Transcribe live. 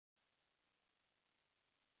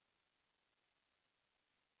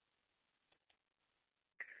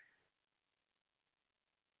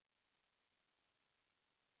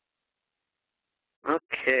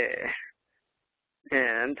Okay,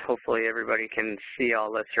 and hopefully everybody can see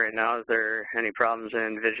all this right now. Is there any problems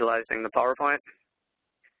in visualizing the PowerPoint?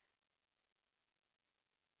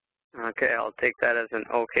 Okay, I'll take that as an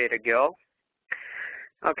okay to go.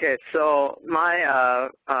 Okay, so my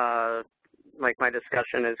my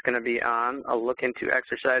discussion is going to be on a look into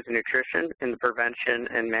exercise and nutrition in the prevention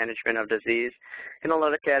and management of disease, and I'll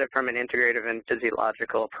look at it from an integrative and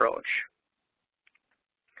physiological approach.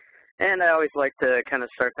 And I always like to kind of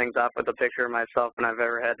start things off with a picture of myself when I've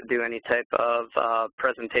ever had to do any type of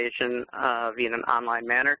presentation via an online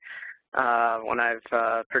manner. When I've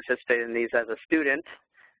participated in these as a student,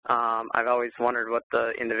 I've always wondered what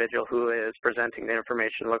the individual who is presenting the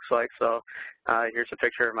information looks like. So here's a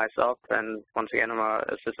picture of myself, and once again, I'm an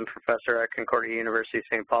assistant professor at Concordia University,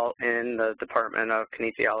 St. Paul in the Department of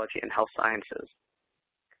Kinesiology and Health Sciences.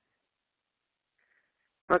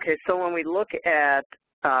 Okay, so when we look at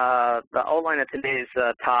the outline of today's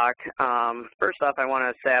talk, first off, I want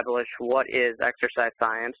to establish what is exercise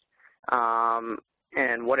science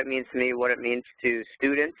and what it means to me, what it means to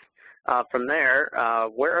students. From there,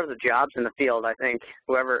 where are the jobs in the field? I think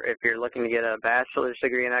whoever, if you're looking to get a bachelor's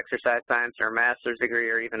degree in exercise science or a master's degree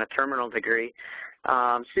or even a terminal degree,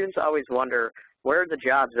 students always wonder, where are the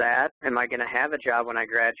jobs at? Am I going to have a job when I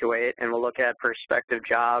graduate? And we'll look at prospective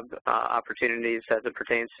job opportunities as it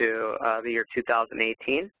pertains to the year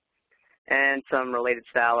 2018 and some related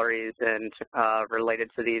salaries and related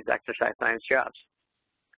to these exercise science jobs.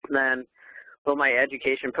 Then, will my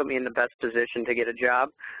education put me in the best position to get a job?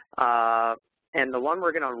 And the one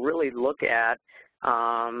we're going to really look at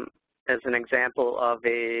as an example of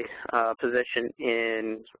a position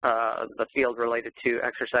in the field related to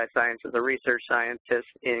exercise science as a research scientist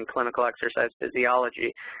in clinical exercise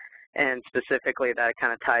physiology. And specifically, that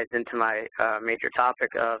kind of ties into my major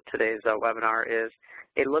topic of today's webinar is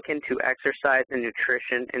a look into exercise and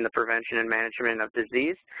nutrition in the prevention and management of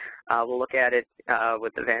disease. We'll look at it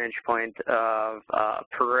with the vantage point of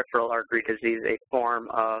peripheral artery disease, a form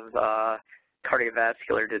of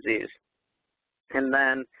cardiovascular disease. And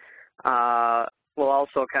then we'll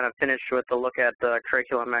also kind of finish with a look at the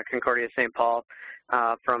curriculum at Concordia St. Paul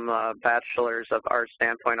from a Bachelor's of Arts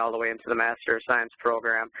standpoint all the way into the Master of Science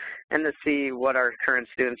program, and to see what our current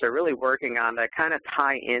students are really working on that kind of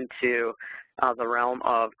tie into the realm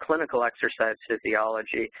of clinical exercise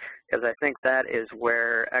physiology, because I think that is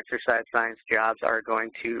where exercise science jobs are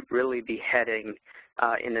going to really be heading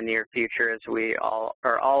in the near future, as we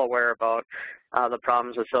are all aware about the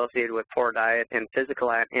problems associated with poor diet and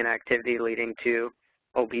physical inactivity leading to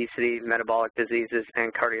obesity, metabolic diseases,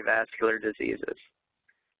 and cardiovascular diseases.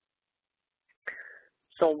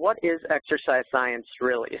 So what is exercise science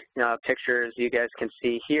really? Pictures you guys can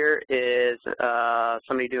see here is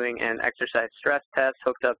somebody doing an exercise stress test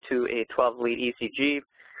hooked up to a 12-lead ECG.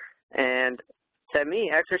 And to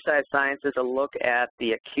me, exercise science is a look at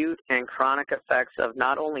the acute and chronic effects of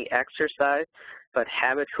not only exercise, but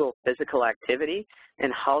habitual physical activity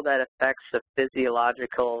and how that affects the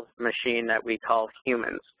physiological machine that we call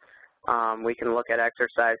humans. We can look at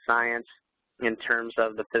exercise science in terms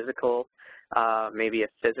of the physical, maybe a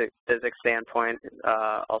physics standpoint,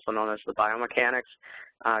 also known as the biomechanics.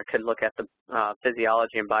 Could look at the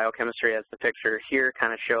physiology and biochemistry, as the picture here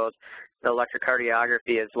kind of shows. The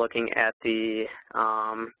electrocardiography is looking at the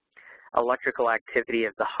electrical activity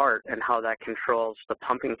of the heart and how that controls the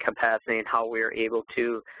pumping capacity and how we are able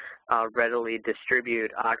to readily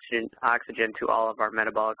distribute oxygen to all of our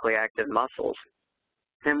metabolically active muscles.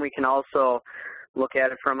 And we can also look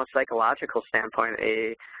at it from a psychological standpoint,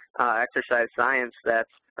 exercise science that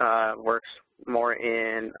works more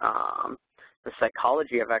in the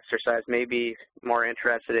psychology of exercise, may be more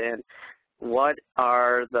interested in what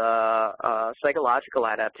are the psychological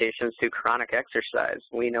adaptations to chronic exercise.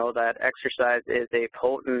 We know that exercise is a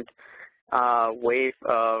potent way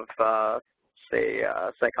of, say,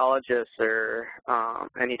 psychologists or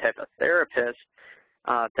any type of therapist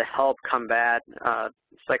to help combat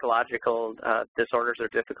psychological disorders or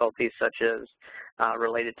difficulties such as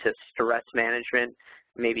related to stress management,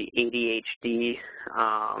 maybe ADHD,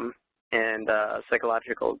 and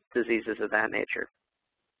psychological diseases of that nature.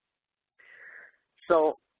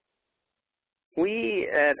 So we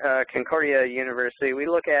at Concordia University, we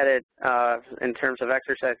look at it in terms of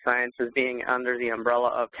exercise science as being under the umbrella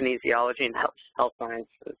of kinesiology and health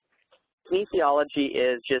sciences. Kinesiology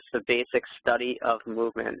is just the basic study of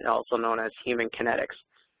movement, also known as human kinetics.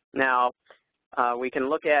 Now, we can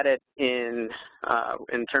look at it in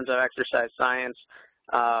terms of exercise science.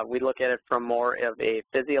 We look at it from more of a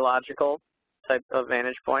physiological type of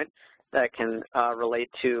vantage point that can relate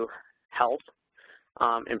to health,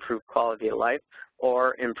 improve quality of life,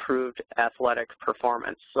 or improved athletic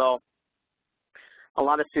performance. So a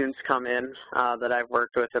lot of students come in that I've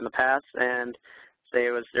worked with in the past, and say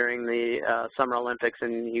it was during the Summer Olympics,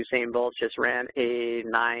 and Usain Bolt just ran a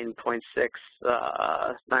 9.6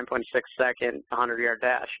 second 100-yard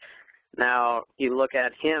dash. Now, you look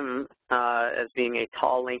at him as being a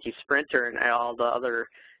tall, lanky sprinter, and all the other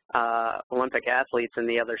Olympic athletes in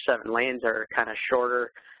the other 7 lanes are kind of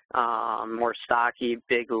shorter, more stocky,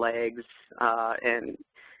 big legs, and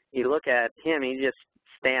you look at him, he just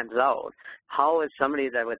stands out. How is somebody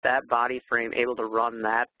that with that body frame able to run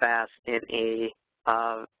that fast in a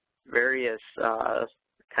various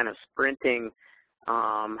kind of sprinting,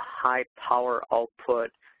 high power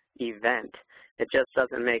output event? It just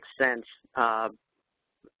doesn't make sense,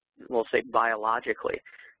 we'll say biologically.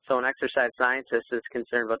 So an exercise scientist is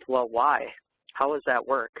concerned with, well, why? How does that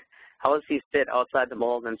work? How does he fit outside the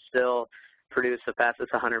mold and still produce the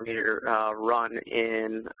fastest 100-meter run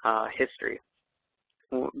in history?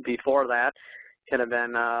 Before that, could have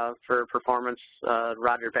been for performance,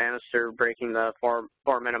 Roger Bannister breaking the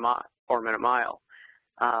four-minute mile.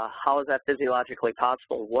 How is that physiologically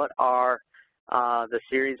possible? What are the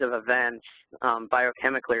series of events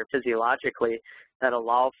biochemically or physiologically that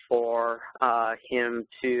allow for him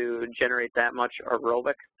to generate that much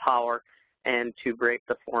aerobic power and to break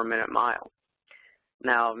the 4-minute mile?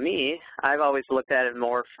 Now, I've always looked at it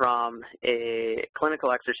more from a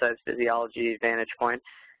clinical exercise physiology vantage point.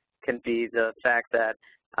 Can be the fact that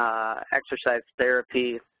exercise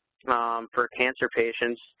therapy for cancer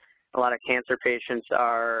patients, a lot of cancer patients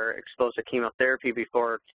are exposed to chemotherapy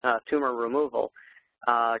before tumor removal.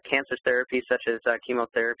 Cancer therapy such as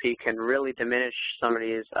chemotherapy can really diminish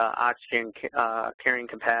somebody's oxygen carrying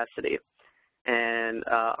capacity and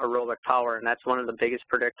aerobic power, and that's one of the biggest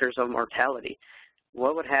predictors of mortality.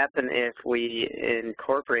 What would happen if we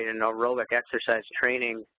incorporate an aerobic exercise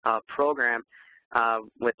training program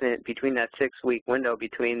between that 6-week window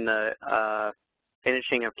between the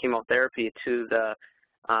finishing of chemotherapy to the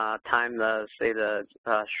time the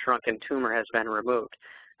shrunken tumor has been removed?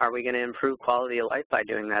 Are we going to improve quality of life by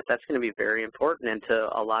doing that? That's going to be very important into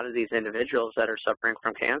a lot of these individuals that are suffering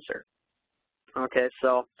from cancer. Okay,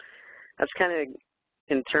 so that's kind of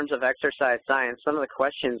in terms of exercise science, some of the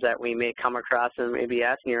questions that we may come across and may be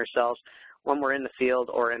asking ourselves when we're in the field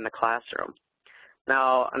or in the classroom.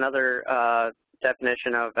 Now, another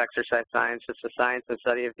definition of exercise science is the science and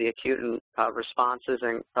study of the acute responses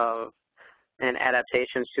and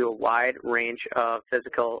adaptations to a wide range of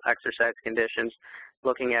physical exercise conditions,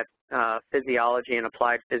 looking at physiology and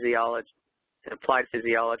applied physiology.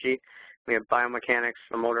 We have biomechanics,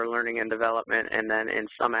 the motor learning and development, and then in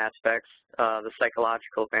some aspects, the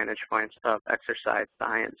psychological vantage points of exercise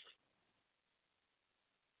science.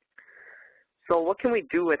 So what can we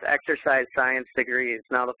do with exercise science degrees?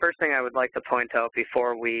 Now, the first thing I would like to point out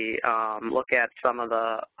before we look at some of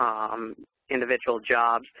the individual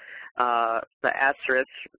jobs, the asterisk,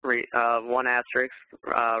 one asterisk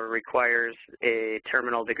requires a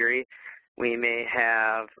terminal degree. We may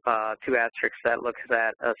have 2 asterisks that looks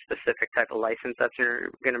at a specific type of license that's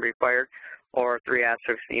going to be required, or 3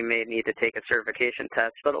 asterisks you may need to take a certification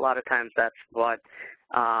test, but a lot of times that's what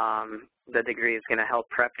the degree is going to help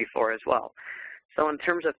prep you for as well. So in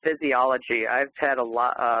terms of physiology, I've had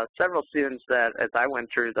several students that, as I went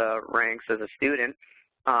through the ranks as a student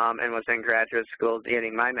and was in graduate school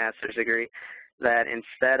getting my master's degree, that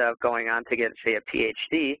instead of going on to get, say, a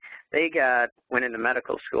PhD, they went into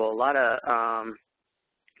medical school. A lot of,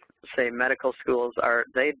 say, medical schools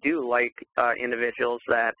they do like individuals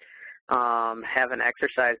that have an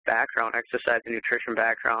exercise background, exercise and nutrition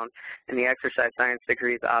background, and the exercise science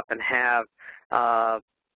degrees often have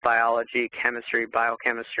biology, chemistry,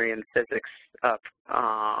 biochemistry, and physics,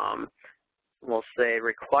 we'll say,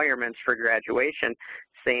 requirements for graduation,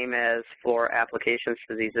 same as for applications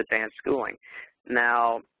to these advanced schooling.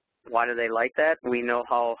 Now, why do they like that? We know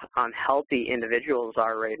how unhealthy individuals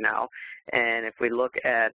are right now, and if we look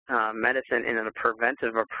at medicine in a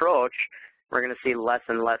preventive approach, we're going to see less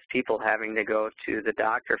and less people having to go to the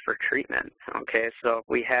doctor for treatment. Okay, so if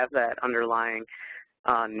we have that underlying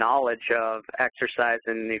knowledge of exercise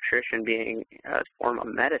and nutrition being a form of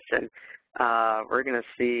medicine, we're going to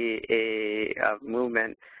see a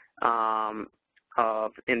movement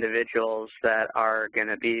of individuals that are going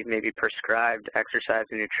to be maybe prescribed exercise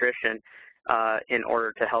and nutrition in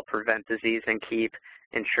order to help prevent disease and keep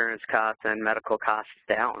insurance costs and medical costs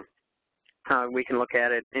down. We can look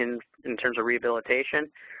at it in terms of rehabilitation,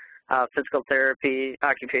 physical therapy,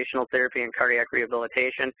 occupational therapy, and cardiac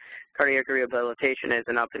rehabilitation. Cardiac rehabilitation is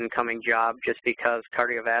an up-and-coming job just because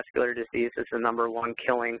cardiovascular disease is the #1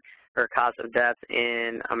 killing or cause of death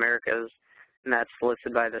in Americas, and that's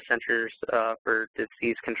listed by the Centers for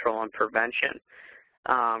Disease Control and Prevention.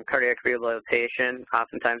 Cardiac rehabilitation,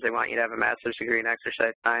 oftentimes they want you to have a master's degree in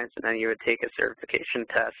exercise science, and then you would take a certification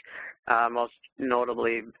test, most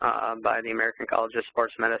notably by the American College of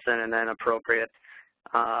Sports Medicine, and then appropriate,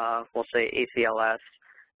 we'll say ACLS,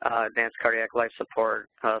 Advanced Cardiac Life Support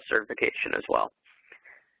certification as well.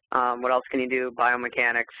 What else can you do?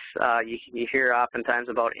 Biomechanics. You hear oftentimes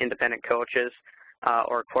about independent coaches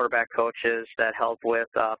or quarterback coaches that help with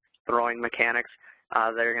throwing mechanics.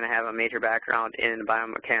 They're going to have a major background in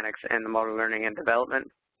biomechanics and the motor learning and development.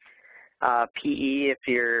 PE, if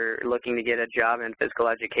you're looking to get a job in physical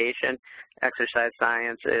education, exercise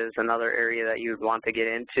science is another area that you'd want to get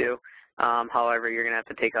into. However, you're going to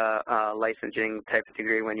have to take a licensing type of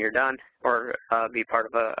degree when you're done, or be part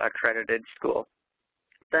of a accredited school.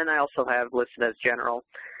 Then I also have listed as general.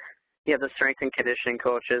 You have the strength and conditioning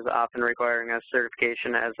coaches, often requiring a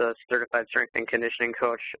certification as a certified strength and conditioning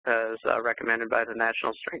coach, as recommended by the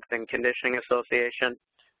National Strength and Conditioning Association.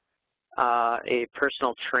 A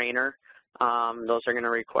personal trainer, those are going to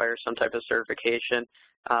require some type of certification.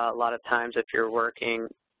 A lot of times if you're working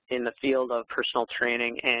in the field of personal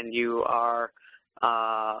training and you are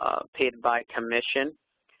paid by commission,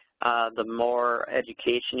 the more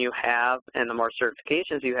education you have and the more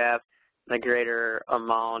certifications you have, the greater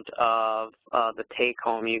amount of the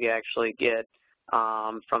take-home you actually get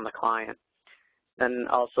from the client. Then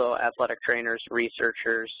also athletic trainers,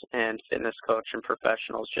 researchers, and fitness coach and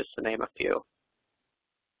professionals, just to name a few.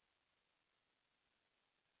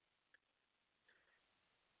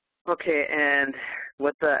 Okay, and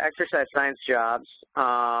with the exercise science jobs,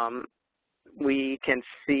 we can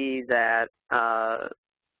see that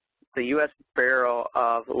the U.S. Bureau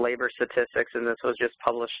of Labor Statistics, and this was just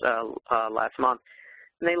published last month,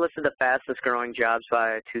 and they listed the fastest growing jobs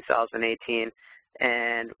by 2018,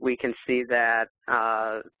 and we can see that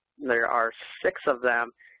there are 6 of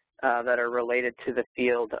them that are related to the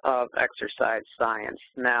field of exercise science.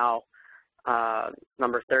 Now,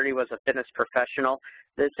 number 30 was a fitness professional.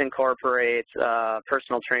 This incorporates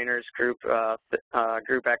personal trainers, group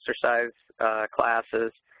exercise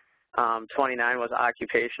classes. 29 was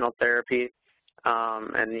occupational therapy,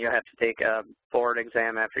 and you have to take a board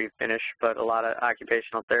exam after you finish, but a lot of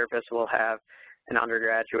occupational therapists will have an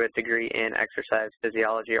undergraduate degree in exercise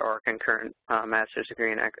physiology or a concurrent master's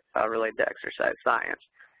degree in related to exercise science.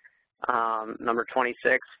 Number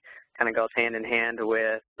 26 kind of goes hand in hand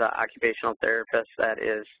with the occupational therapist, that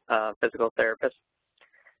is physical therapist.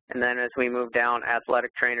 And then as we move down,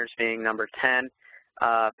 athletic trainers being number 10.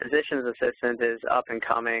 Physician's assistant is up and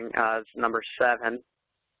coming as number 7,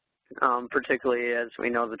 particularly as we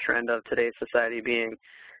know the trend of today's society being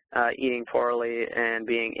eating poorly and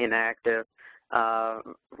being inactive.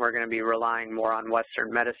 We're going to be relying more on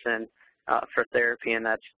Western medicine for therapy, and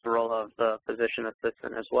that's the role of the physician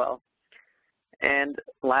assistant as well. And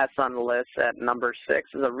last on the list at number 6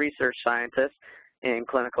 is a research scientist in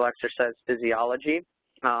clinical exercise physiology.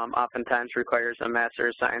 Oftentimes requires a Master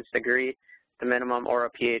of Science degree, the minimum, or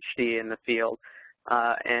a PhD in the field.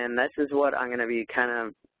 And this is what I'm going to be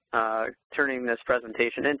kind of turning this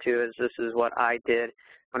presentation into, is this is what I did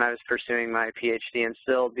when I was pursuing my PhD and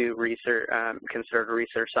still do research, considered a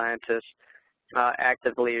research scientist,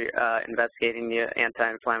 actively investigating the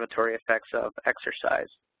anti-inflammatory effects of exercise.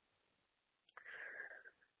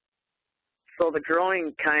 So the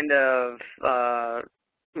growing kind of,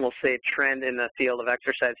 we'll say, trend in the field of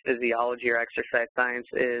exercise physiology or exercise science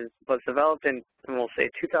was developed in, we'll say,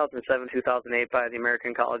 2007, 2008 by the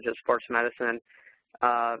American College of Sports Medicine,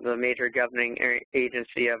 the major governing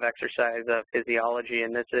agency of exercise physiology,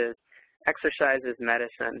 and this is exercise is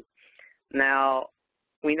medicine. Now,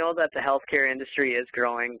 we know that the healthcare industry is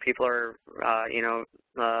growing. People are,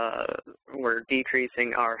 we're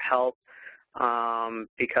decreasing our health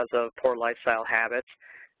because of poor lifestyle habits.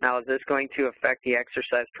 Now, is this going to affect the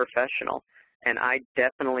exercise professional? And I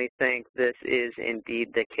definitely think this is indeed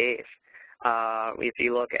the case. If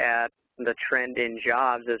you look at the trend in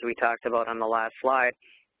jobs, as we talked about on the last slide,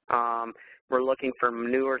 we're looking for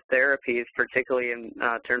newer therapies, particularly in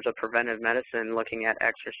terms of preventive medicine, looking at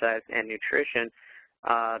exercise and nutrition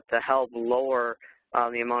to help lower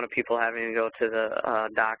the amount of people having to go to the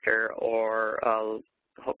doctor, or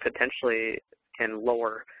potentially can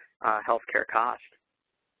lower healthcare costs.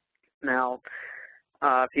 Now,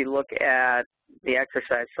 if you look at the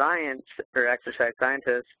exercise science or exercise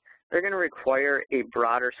scientists, they're going to require a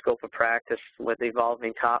broader scope of practice with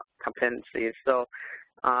evolving competencies. So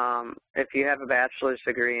if you have a bachelor's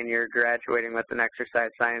degree and you're graduating with an exercise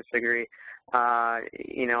science degree,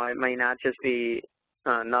 it may not just be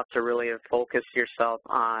enough to really focus yourself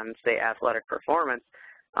on, say, athletic performance,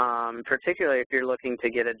 particularly if you're looking to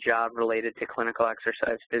get a job related to clinical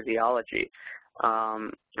exercise physiology.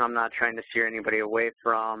 I'm not trying to steer anybody away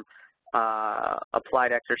from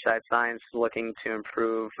applied exercise science looking to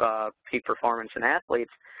improve peak performance in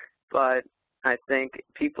athletes, but I think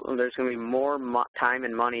there's going to be more time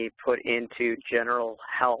and money put into general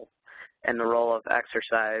health and the role of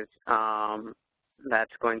exercise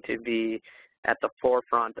that's going to be at the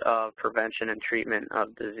forefront of prevention and treatment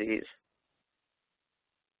of disease.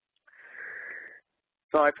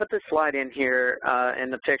 So I put this slide in here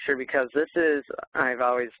in the picture because this is, I've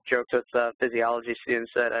always joked with physiology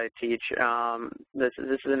students that I teach, this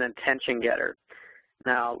is an attention getter.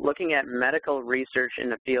 Now, looking at medical research in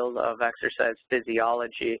the field of exercise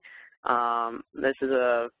physiology, this is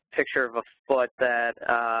a picture of a foot that,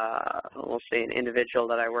 we'll say an individual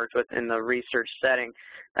that I worked with in the research setting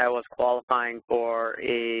that was qualifying for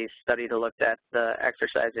a study to look at the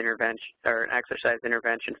exercise intervention, or an exercise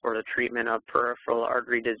intervention for the treatment of peripheral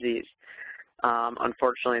artery disease.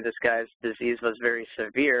 Unfortunately, this guy's disease was very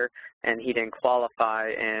severe and he didn't qualify,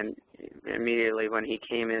 and immediately when he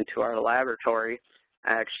came into our laboratory,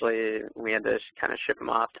 actually we had to kind of ship him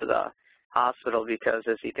off to the hospital because,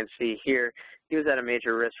 as you can see here, he was at a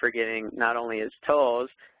major risk for getting not only his toes,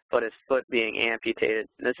 but his foot being amputated.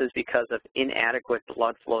 This is because of inadequate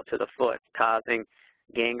blood flow to the foot, causing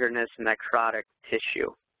gangrenous necrotic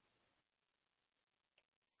tissue.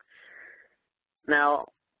 Now,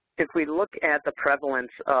 if we look at the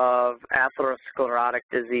prevalence of atherosclerotic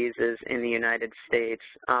diseases in the United States,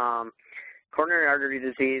 coronary artery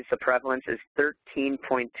disease, the prevalence is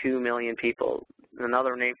 13.2 million people.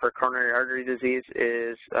 Another name for coronary artery disease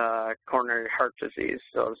is coronary heart disease,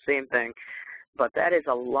 so same thing. But that is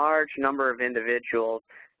a large number of individuals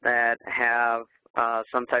that have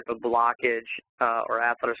some type of blockage or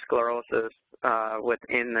atherosclerosis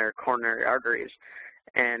within their coronary arteries.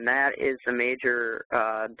 And that is a major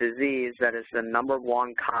disease that is the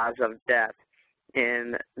 #1 cause of death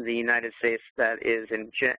in the United States that is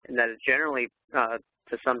generally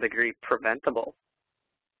to some degree preventable.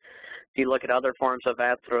 If you look at other forms of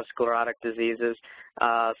atherosclerotic diseases,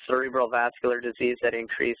 cerebral vascular disease, that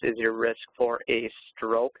increases your risk for a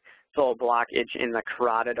stroke. So a blockage in the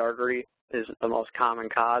carotid artery is the most common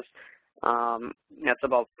cause. That's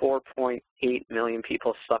about 4.8 million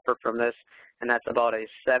people suffer from this, and that's about a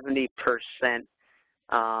 70%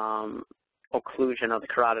 occlusion of the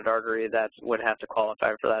carotid artery that would have to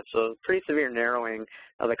qualify for that. So pretty severe narrowing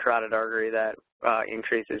of the carotid artery that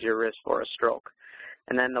increases your risk for a stroke.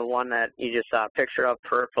 And then the one that you just saw a picture of,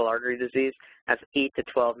 peripheral artery disease, that's 8 to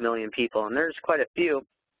 12 million people. And there's quite a few,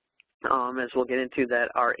 as we'll get into, that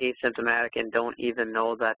are asymptomatic and don't even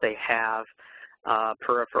know that they have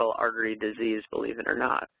peripheral artery disease, believe it or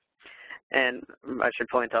not. And I should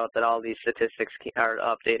point out that all these statistics are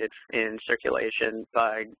updated in Circulation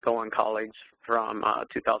by Go and colleagues from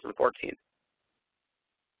 2014.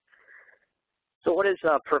 So what is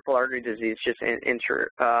peripheral artery disease? Just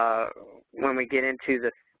when we get into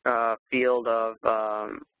the field of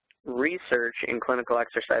research in clinical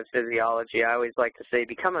exercise physiology, I always like to say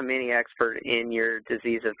become a mini expert in your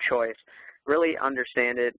disease of choice. Really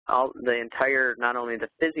understand it, the entire, not only the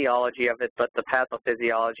physiology of it, but the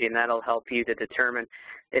pathophysiology, and that'll help you to determine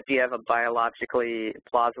if you have a biologically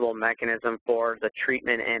plausible mechanism for the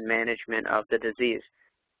treatment and management of the disease.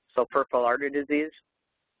 So peripheral artery disease,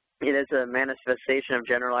 it is a manifestation of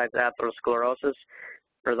generalized atherosclerosis.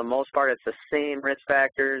 For the most part, it's the same risk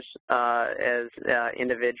factors as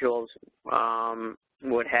individuals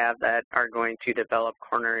would have that are going to develop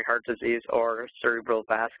coronary heart disease or cerebral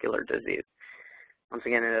vascular disease. Once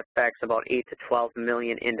again, it affects about 8 to 12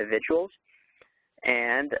 million individuals,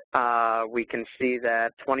 and we can see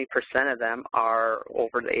that 20% of them are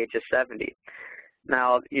over the age of 70.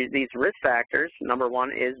 Now, these risk factors,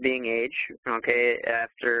 #1 is being age, okay,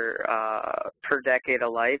 after per decade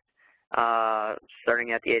of life,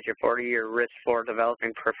 starting at the age of 40, your risk for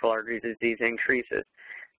developing peripheral artery disease increases.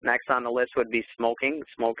 Next on the list would be smoking.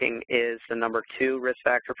 Smoking is the #2 risk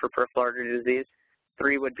factor for peripheral artery disease.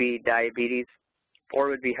 3 would be diabetes. 4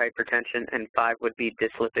 would be hypertension, and 5 would be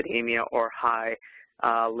dyslipidemia, or high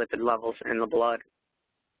lipid levels in the blood.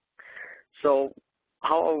 So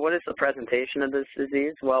what is the presentation of this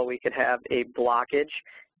disease? Well, we could have a blockage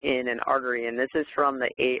in an artery, and this is from the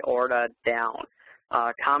aorta down.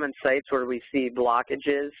 Common sites where we see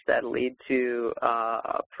blockages that lead to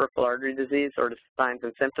peripheral artery disease, or the signs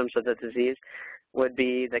and symptoms of the disease, would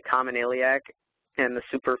be the common iliac and the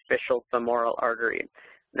superficial femoral artery.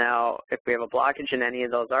 Now, if we have a blockage in any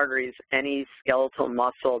of those arteries, any skeletal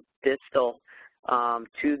muscle distal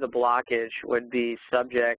to the blockage would be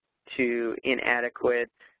subject to inadequate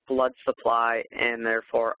blood supply and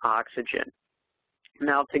therefore oxygen.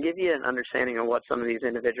 Now, to give you an understanding of what some of these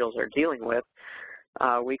individuals are dealing with,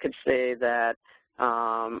 we could say that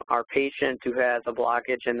our patient who has a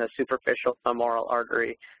blockage in the superficial femoral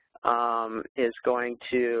artery is going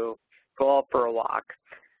to go out for a walk.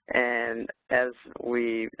 And as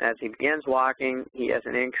he begins walking, he has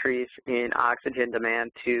an increase in oxygen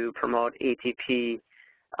demand to promote ATP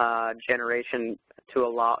generation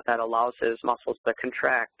that allows his muscles to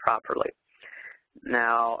contract properly.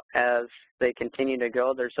 Now, as they continue to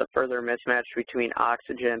go, there's a further mismatch between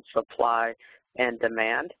oxygen supply and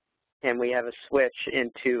demand, and we have a switch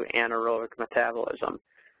into anaerobic metabolism.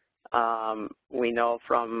 We know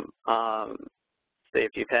from, say,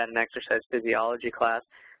 if you've had an exercise physiology class,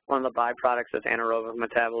 one of the byproducts of anaerobic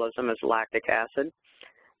metabolism is lactic acid,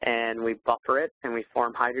 and we buffer it and we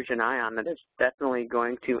form hydrogen ion that is definitely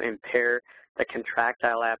going to impair the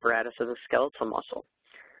contractile apparatus of the skeletal muscle.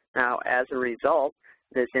 Now, as a result,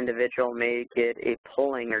 this individual may get a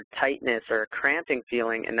pulling or tightness or a cramping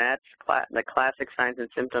feeling, and that's the classic signs and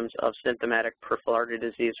symptoms of symptomatic peripheral artery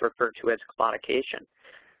disease referred to as claudication.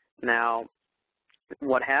 Now,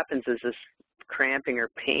 what happens is this cramping or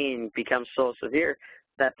pain becomes so severe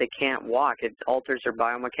that they can't walk. It alters their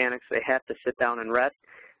biomechanics. They have to sit down and rest,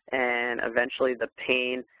 and eventually the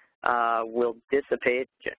pain will dissipate.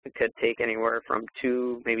 It could take anywhere from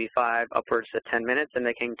 2, maybe 5, upwards to 10 minutes, and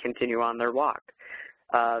they can continue on their walk.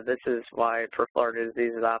 This is why peripheral artery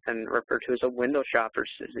disease is often referred to as a window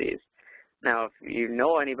shopper's disease. Now, if you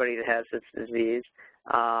know anybody that has this disease,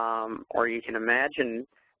 or you can imagine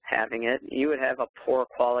having it, you would have a poor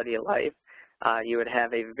quality of life. You would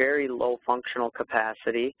have a very low functional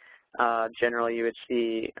capacity. Generally, you would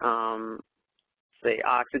see the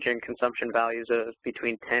oxygen consumption values of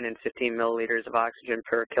between 10 and 15 milliliters of oxygen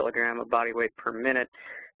per kilogram of body weight per minute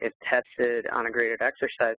if tested on a graded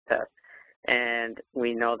exercise test. And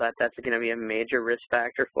we know that that's going to be a major risk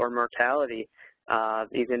factor for mortality.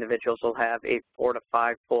 These individuals will have a 4 to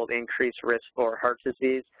 5-fold increased risk for heart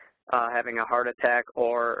disease, having a heart attack,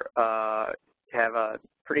 or have a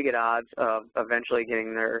pretty good odds of eventually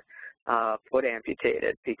getting their foot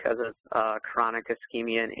amputated because of chronic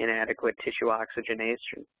ischemia and inadequate tissue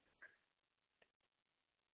oxygenation.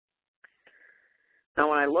 Now,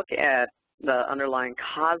 when I look at the underlying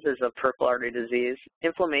causes of peripheral artery disease,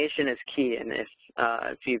 inflammation is key, and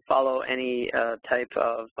if you follow any type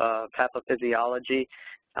of pathophysiology,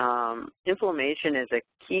 inflammation is a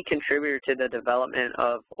key contributor to the development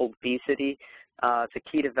of obesity. It's a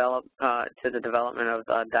key to the development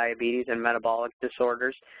of diabetes and metabolic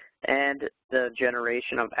disorders, and the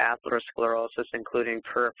generation of atherosclerosis, including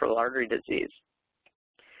peripheral artery disease.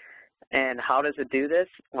 And how does it do this?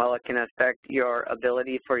 Well, it can affect your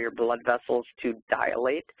ability for your blood vessels to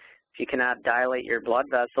dilate. If you cannot dilate your blood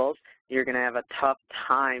vessels, you're going to have a tough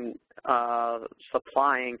time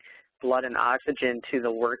supplying blood and oxygen to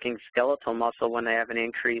the working skeletal muscle when they have an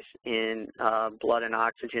increase in blood and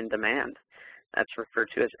oxygen demand. That's referred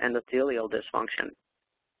to as endothelial dysfunction.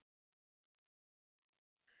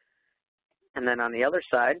 And then on the other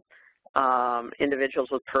side, individuals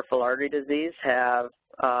with peripheral artery disease have,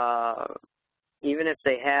 even if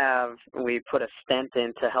they have, we put a stent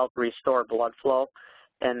in to help restore blood flow,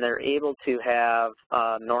 and they're able to have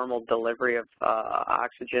normal delivery of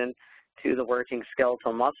oxygen to the working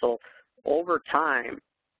skeletal muscle. Over time,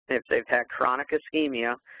 if they've had chronic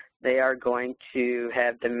ischemia, they are going to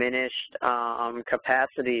have diminished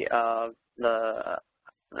capacity of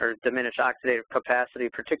or diminished oxidative capacity,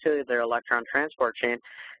 particularly their electron transport chain,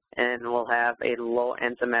 and will have a low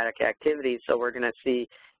enzymatic activity. So we're going to see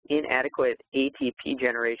inadequate ATP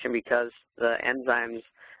generation because the enzymes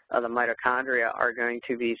of the mitochondria are going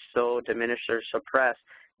to be so diminished or suppressed,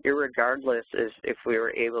 irregardless if we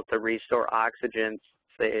were able to restore oxygen,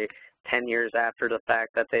 say, 10 years after the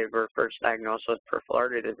fact that they were first diagnosed with peripheral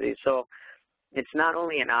artery disease. So it's not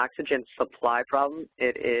only an oxygen supply problem,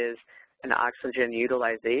 it is an oxygen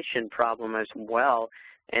utilization problem as well,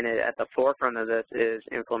 and at the forefront of this is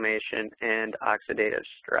inflammation and oxidative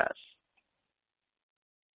stress.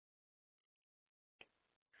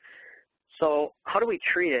 So how do we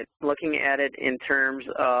treat it? Looking at it in terms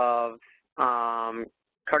of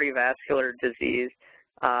cardiovascular disease,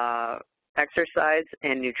 exercise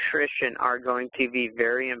and nutrition are going to be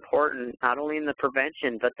very important, not only in the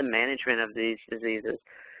prevention, but the management of these diseases.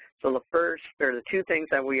 So the two things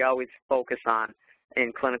that we always focus on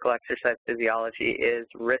in clinical exercise physiology is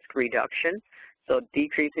risk reduction, so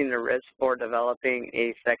decreasing the risk for developing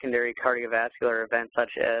a secondary cardiovascular event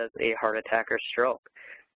such as a heart attack or stroke.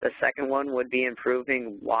 The second one would be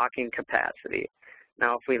improving walking capacity.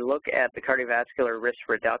 Now, if we look at the cardiovascular risk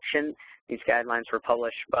reduction, these guidelines were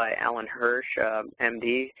published by Alan Hirsch,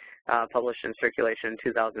 MD, published in Circulation in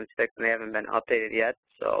 2006, and they haven't been updated yet.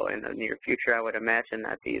 So in the near future, I would imagine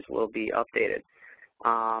that these will be updated.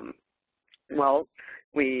 Well,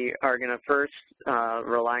 we are going to first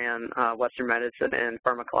rely on Western medicine and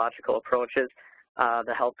pharmacological approaches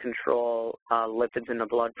to help control lipids in the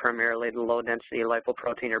blood, primarily the low-density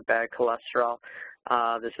lipoprotein or bad cholesterol.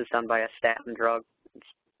 This is done by a statin drug. It's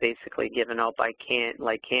basically given out by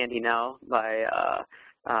like candy now by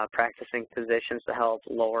practicing physicians to help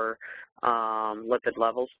lower lipid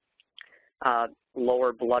levels.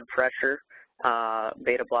 Lower blood pressure.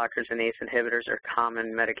 Beta blockers and ACE inhibitors are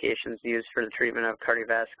common medications used for the treatment of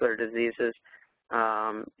cardiovascular diseases,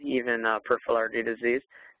 even peripheral artery disease.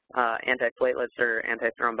 Antiplatelets or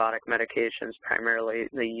antithrombotic medications, primarily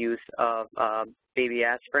the use of baby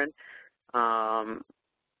aspirin,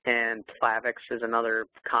 and Plavix is another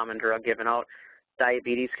common drug given out.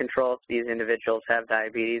 Diabetes control, if these individuals have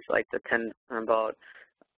diabetes, like about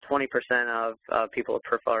 20% of people with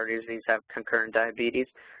peripheral artery disease have concurrent diabetes.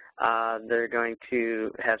 They're going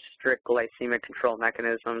to have strict glycemic control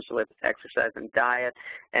mechanisms with exercise and diet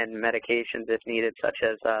and medications if needed, such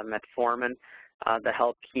as metformin, to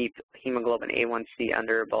help keep hemoglobin A1C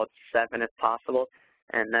under about 7 if possible.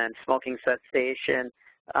 And then smoking cessation,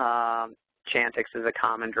 Chantix is a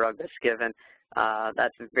common drug that's given.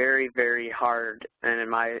 That's very, very hard, and in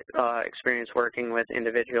my experience working with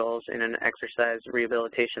individuals in an exercise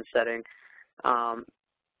rehabilitation setting,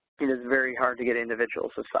 it is very hard to get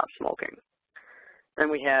individuals to stop smoking. Then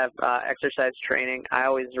we have exercise training. I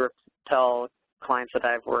always tell clients that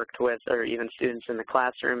I've worked with, or even students in the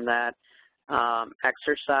classroom, that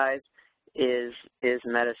exercise is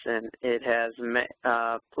medicine. It has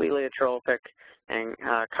pleiotropic and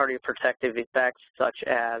cardioprotective effects, such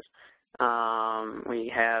as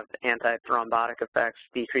we have antithrombotic effects,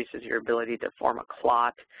 decreases your ability to form a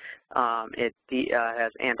clot. It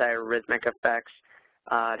has antiarrhythmic effects.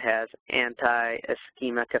 It has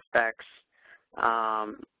anti-ischemic effects.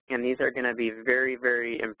 And these are going to be very,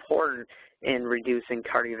 very important in reducing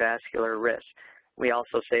cardiovascular risk. We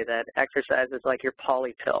also say that exercise is like your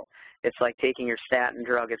poly pill. It's like taking your statin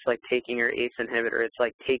drug. It's like taking your ACE inhibitor. It's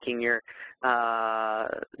like taking your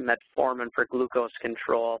metformin for glucose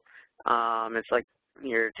control. It's like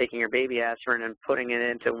you're taking your baby aspirin and putting it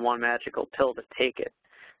into one magical pill to take it.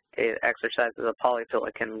 Okay, exercise is a poly pill.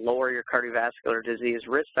 It can lower your cardiovascular disease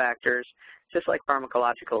risk factors, just like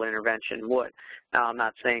pharmacological intervention would. Now, I'm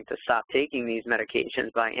not saying to stop taking these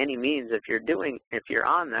medications by any means if you're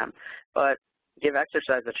on them, but give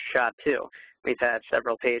exercise a shot too. We've had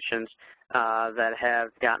several patients that have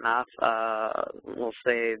gotten off, we'll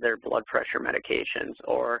say, their blood pressure medications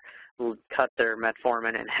or cut their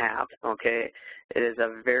metformin in half, okay? It is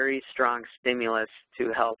a very strong stimulus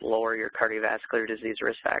to help lower your cardiovascular disease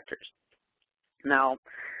risk factors. Now,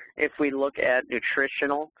 if we look at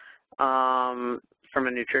nutritional, from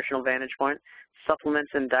a nutritional vantage point,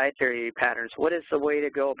 supplements and dietary patterns, what is the way to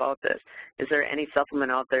go about this? Is there any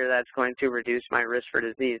supplement out there that's going to reduce my risk for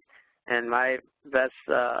disease? And my best,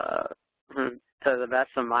 to the best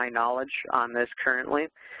of my knowledge on this currently,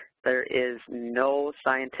 there is no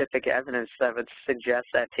scientific evidence that would suggest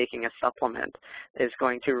that taking a supplement is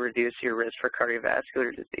going to reduce your risk for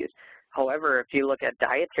cardiovascular disease. However, if you look at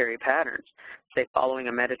dietary patterns, say following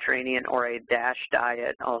a Mediterranean or a DASH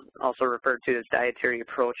diet, also referred to as dietary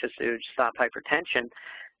approaches to stop hypertension,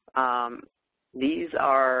 these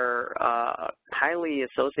are highly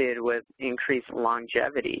associated with increased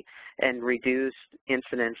longevity and reduced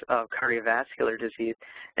incidence of cardiovascular disease,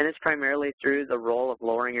 and it's primarily through the role of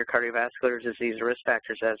lowering your cardiovascular disease risk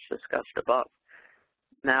factors as discussed above.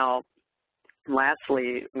 Now,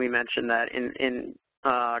 lastly, we mentioned that in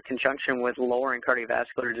conjunction with lowering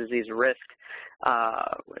cardiovascular disease risk,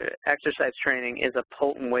 exercise training is a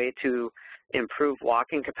potent way to improve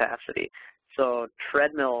walking capacity. So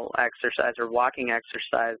treadmill exercise or walking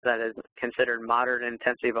exercise that is considered moderate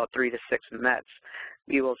intensity, about 3 to 6 METs,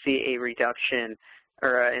 you will see a reduction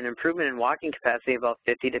or an improvement in walking capacity about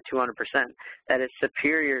 50 to 200%. That is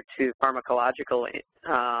superior to pharmacological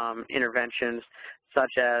interventions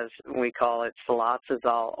such as, we call it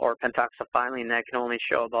cilostazol or pentoxifylline, that can only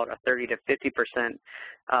show about a 30 to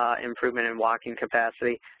 50% improvement in walking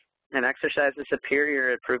capacity. And exercise is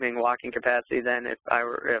superior at improving walking capacity than if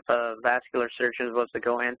a vascular surgeon was to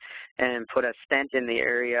go in and put a stent in the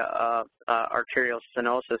area of arterial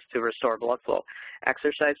stenosis to restore blood flow.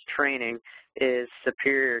 Exercise training is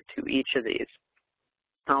superior to each of these.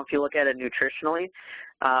 Now, if you look at it nutritionally,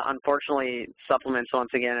 unfortunately, supplements,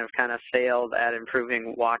 once again, have kind of failed at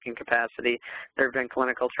improving walking capacity. There have been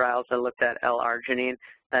clinical trials that looked at L-arginine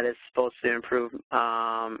that is supposed to improve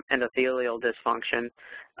endothelial dysfunction.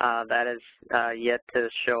 That is yet to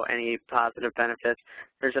show any positive benefits.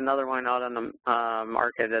 There's another one out on the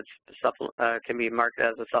market that's can be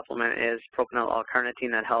marketed as a supplement, is propionyl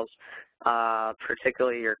L-carnitine, that helps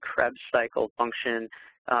particularly your Krebs cycle function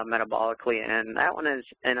metabolically, and that one is,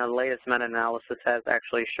 in a latest meta-analysis, has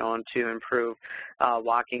actually shown to improve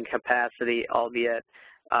walking capacity, albeit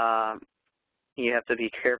you have to be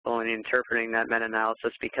careful in interpreting that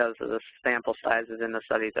meta-analysis because of the sample sizes in the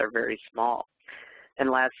studies are very small. And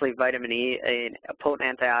lastly, vitamin E, a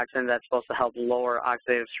potent antioxidant that's supposed to help lower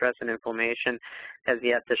oxidative stress and inflammation, has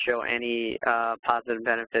yet to show any positive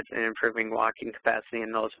benefits in improving walking capacity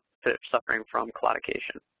in those suffering from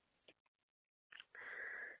claudication.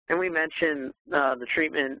 And we mentioned the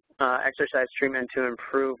treatment, exercise treatment to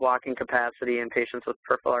improve walking capacity in patients with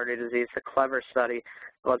peripheral artery disease. The CLEVER study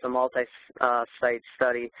was a multi-site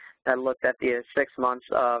study that looked at the 6 months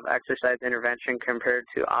of exercise intervention compared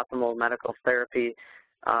to optimal medical therapy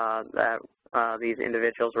that these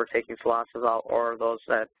individuals were taking psilocybin, or those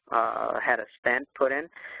that had a stent put in.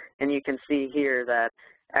 And you can see here that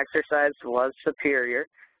exercise was superior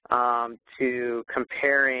to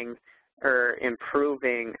comparing or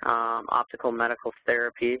improving optical medical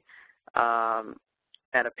therapy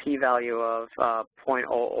at a p-value of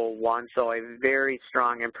 0.001, so a very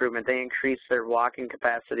strong improvement. They increased their walking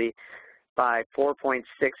capacity by 4.6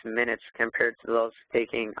 minutes compared to those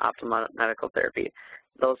taking optical medical therapy.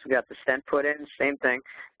 Those who got the stent put in, same thing,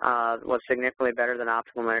 was significantly better than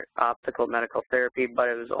optical medical therapy, but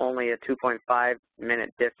it was only a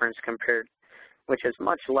 2.5-minute difference compared, which is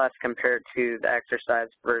much less compared to the exercise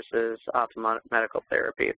versus optimal medical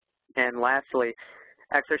therapy. And lastly,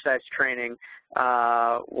 exercise training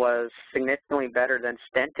was significantly better than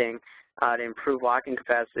stenting to improve walking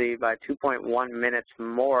capacity by 2.1 minutes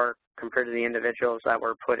more compared to the individuals that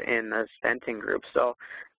were put in the stenting group. So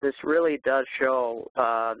this really does show,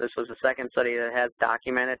 this was the second study that has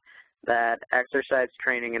documented that exercise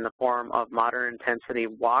training in the form of moderate intensity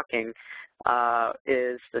walking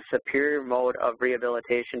is the superior mode of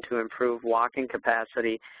rehabilitation to improve walking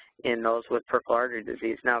capacity in those with peripheral artery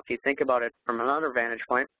disease. Now, if you think about it from another vantage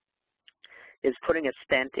point, is putting a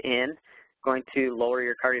stent in going to lower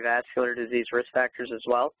your cardiovascular disease risk factors as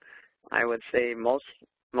well? I would say most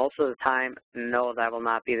of the time, no, that will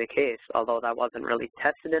not be the case. Although that wasn't really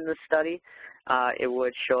tested in the study, it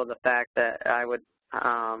would show the fact that I would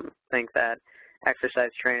think that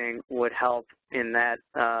exercise training would help in that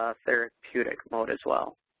therapeutic mode as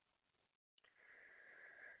well.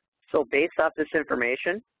 So based off this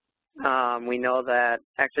information, we know that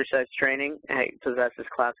exercise training possesses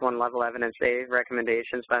Class 1 level evidence A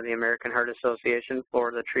recommendations by the American Heart Association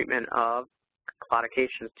for the treatment of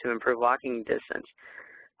claudications to improve walking distance.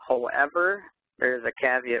 However, there's a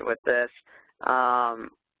caveat with this.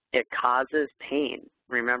 It causes pain.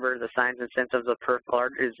 Remember, the signs and symptoms of peripheral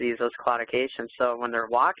artery disease is claudication. So when they're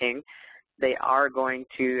walking, they are going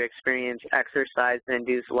to experience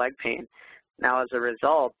exercise-induced leg pain. Now, as a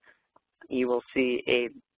result, you will see a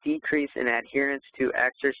decrease in adherence to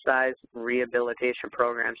exercise rehabilitation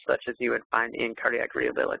programs such as you would find in cardiac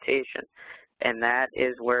rehabilitation. And that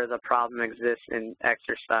is where the problem exists in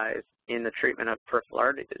exercise in the treatment of peripheral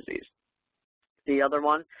artery disease. The other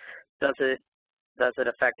one, does it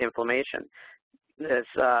affect inflammation? This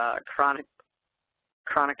chronic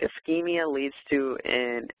ischemia leads to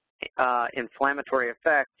an inflammatory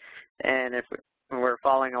effect, and if we're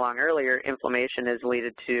following along earlier, inflammation is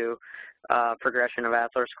leading to progression of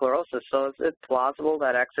atherosclerosis. So is it plausible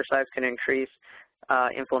that exercise can increase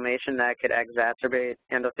inflammation that could exacerbate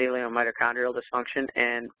endothelial mitochondrial dysfunction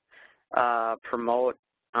and promote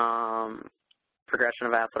progression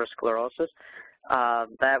of atherosclerosis?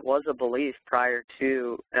 That was a belief prior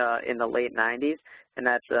to in the late 90s, and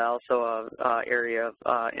that's also an area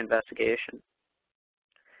of investigation.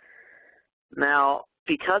 Now,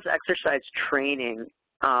 because exercise training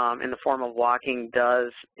in the form of walking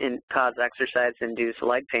does cause exercise-induced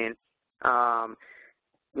leg pain,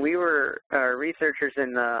 we were researchers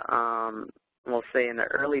in the, we'll say in the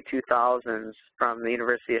early 2000s from the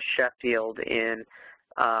University of Sheffield in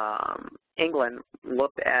England,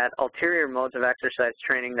 looked at ulterior modes of exercise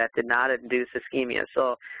training that did not induce ischemia.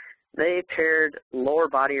 So they paired lower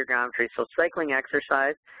body ergometry, so cycling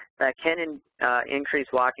exercise that can increase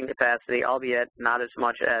walking capacity, albeit not as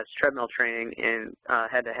much as treadmill training in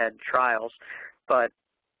head-to-head trials, but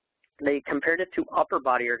they compared it to upper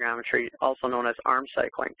body ergometry, also known as arm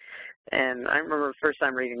cycling. And I remember the first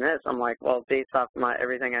time reading this, I'm like, well, based off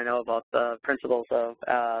everything I know about the principles of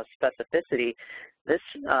specificity, this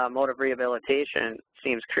mode of rehabilitation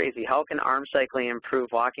seems crazy. How can arm cycling improve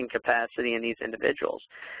walking capacity in these individuals?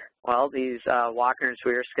 Well, these Walker and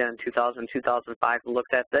Swierska in 2000-2005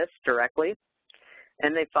 looked at this directly,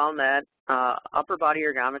 and they found that upper body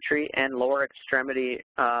ergometry and lower extremity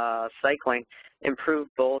cycling improved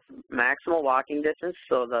both maximal walking distance,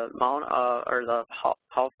 so the amount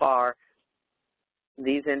how far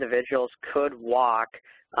these individuals could walk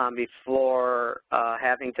before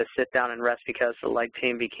having to sit down and rest because the leg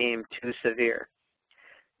pain became too severe.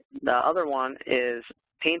 The other one is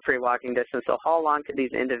pain-free walking distance, so how long could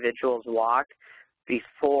these individuals walk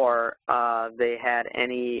before they had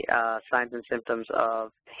any signs and symptoms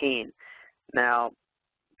of pain. Now,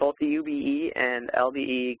 both the UBE and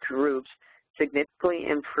LBE groups significantly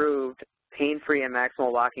improved pain-free and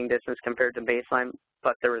maximal walking distance compared to baseline,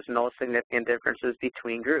 but there was no significant differences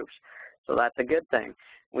between groups. So that's a good thing.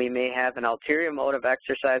 We may have an ulterior mode of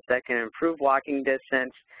exercise that can improve walking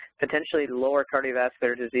distance, potentially lower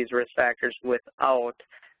cardiovascular disease risk factors without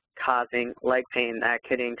causing leg pain that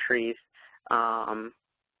could increase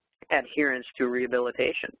adherence to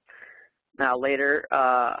rehabilitation. Now later,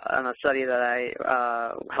 on a study that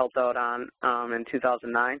I helped out on in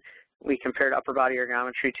 2009, we compared upper body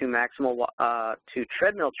ergometry to maximal to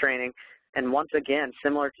treadmill training, and once again,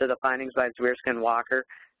 similar to the findings by Swierska and Walker,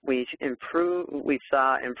 we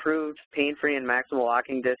saw improved pain-free and maximal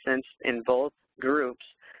walking distance in both groups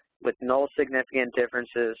with no significant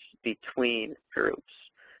differences between groups.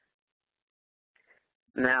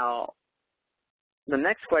 Now, the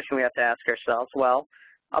next question we have to ask ourselves, well,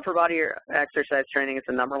 upper body exercise training is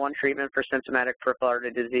the #1 treatment for symptomatic peripheral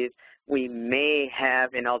artery disease. We may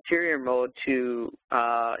have an ulterior mode to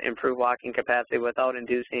improve walking capacity without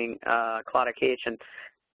inducing claudication,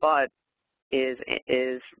 but is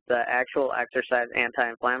the actual exercise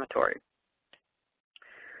anti-inflammatory?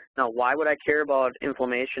 Now, why would I care about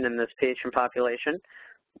inflammation in this patient population?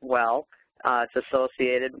 Well, it's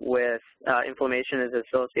associated with, inflammation is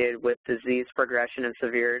associated with disease progression and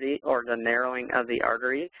severity, or the narrowing of the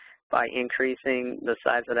artery by increasing the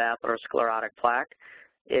size of the atherosclerotic plaque.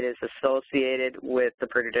 It is associated with the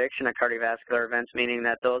prediction of cardiovascular events, meaning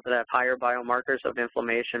that those that have higher biomarkers of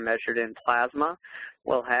inflammation measured in plasma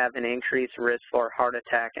will have an increased risk for heart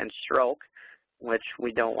attack and stroke, which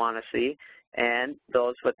we don't want to see. And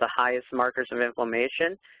those with the highest markers of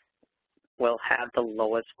inflammation will have the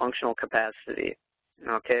lowest functional capacity.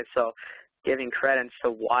 Okay, so giving credence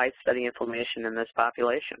to why study inflammation in this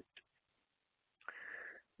population.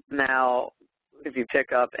 Now, if you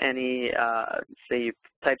pick up any, say you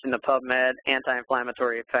typed into PubMed,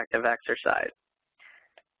 anti-inflammatory effect of exercise.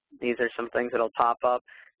 These are some things that'll pop up.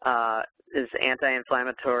 Is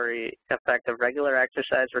anti-inflammatory effect of regular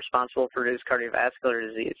exercise responsible for reduced cardiovascular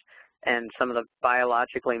disease? And some of the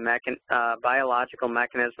biological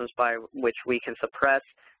mechanisms by which we can suppress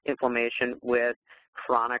inflammation with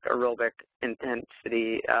chronic aerobic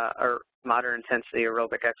intensity or moderate intensity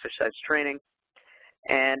aerobic exercise training.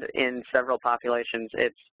 And in several populations,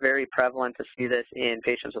 it's very prevalent to see this in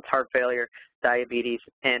patients with heart failure, diabetes,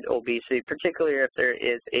 and obesity, particularly if there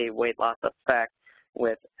is a weight loss effect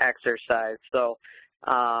with exercise. So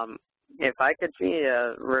if I could see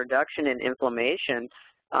a reduction in inflammation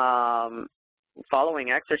following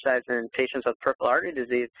exercise in patients with peripheral artery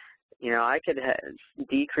disease, you know, I could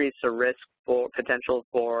decrease the risk for potential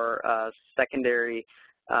for secondary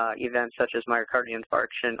events such as myocardial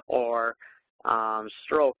infarction or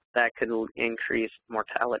stroke that could increase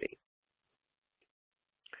mortality.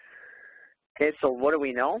 Okay, so what do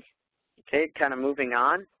we know? Okay, kind of moving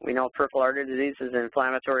on. We know peripheral artery disease is an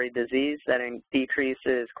inflammatory disease that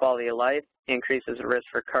decreases quality of life, increases the risk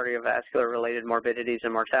for cardiovascular-related morbidities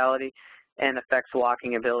and mortality, and affects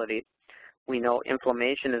walking ability. We know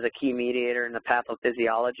inflammation is a key mediator in the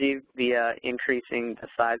pathophysiology via increasing the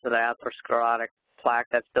size of the atherosclerotic plaque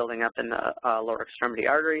that's building up in the lower extremity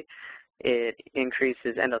artery. It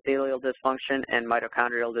increases endothelial dysfunction and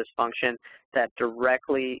mitochondrial dysfunction that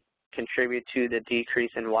directly contribute to the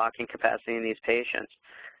decrease in walking capacity in these patients.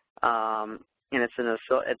 And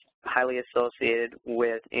it's highly associated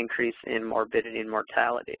with increase in morbidity and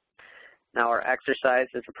mortality. Now, our exercise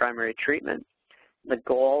is a primary treatment. The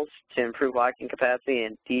goals to improve walking capacity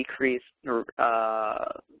and decrease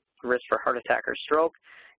risk for heart attack or stroke.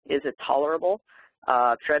 Is it tolerable?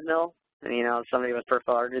 Treadmill, you know, somebody with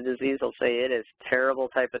peripheral artery disease will say it is terrible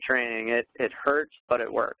type of training. It hurts, but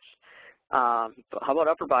it works. How about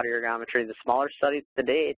upper body ergometry? The smaller studies to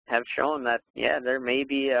date have shown that, yeah, there may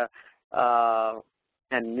be a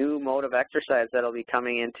a new mode of exercise that will be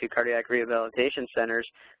coming into cardiac rehabilitation centers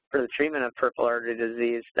for the treatment of peripheral artery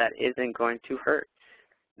disease that isn't going to hurt.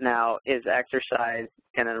 Now, is exercise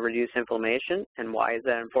going to reduce inflammation, and why is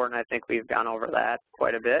that important? I think we've gone over that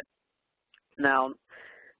quite a bit. Now,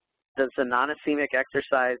 does the non-ischemic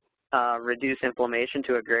exercise reduce inflammation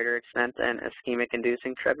to a greater extent than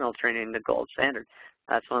ischemic-inducing treadmill training, the gold standard?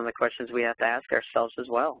 That's one of the questions we have to ask ourselves as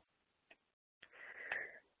well.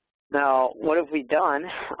 Now, what have we done?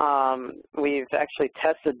 We've actually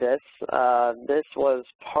tested this. This was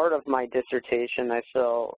part of my dissertation. I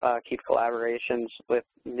still keep collaborations with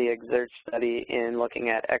the EXERT study in looking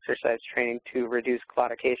at exercise training to reduce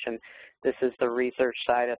claudication. This is the research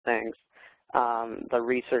side of things, the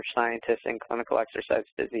research scientist in clinical exercise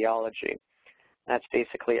physiology. That's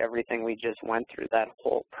basically everything we just went through, that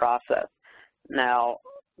whole process. Now,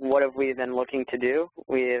 what have we been looking to do?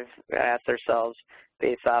 We've asked ourselves,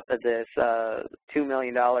 based off of this $2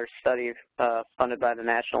 million study funded by the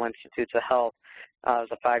National Institutes of Health, it was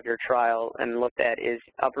a 5-year trial, and looked at, is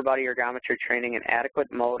upper body ergometry training an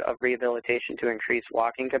adequate mode of rehabilitation to increase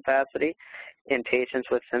walking capacity in patients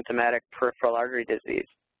with symptomatic peripheral artery disease?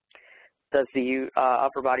 Does the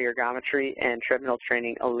upper body ergometry and treadmill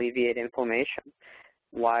training alleviate inflammation?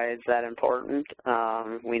 Why is that important?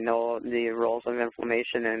 We know the roles of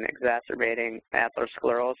inflammation in exacerbating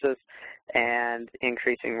atherosclerosis and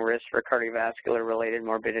increasing risk for cardiovascular-related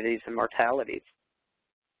morbidities and mortalities.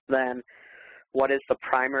 Then, what is the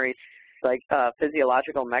primary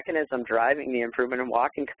physiological mechanism driving the improvement in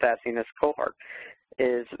walking capacity in this cohort?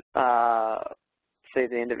 Is, say,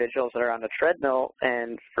 the individuals that are on the treadmill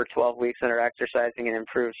and for 12 weeks and are exercising and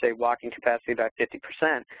improve, say, walking capacity by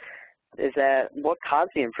 50%, is that what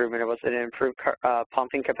caused the improvement? Was it an improved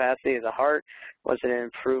pumping capacity of the heart? Was it an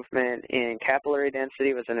improvement in capillary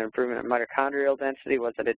density? Was it an improvement in mitochondrial density?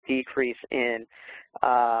 Was it a decrease in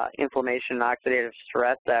inflammation and oxidative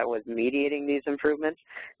stress that was mediating these improvements?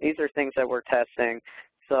 These are things that we're testing.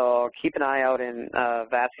 So keep an eye out in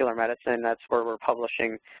vascular medicine. That's where we're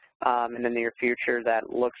publishing in the near future that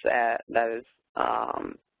looks at, that is,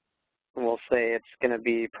 we'll say it's going to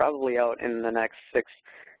be probably out in the next 6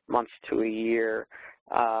 months to a year,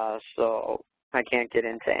 so I can't get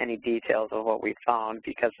into any details of what we found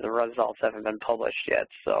because the results haven't been published yet.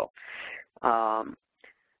 So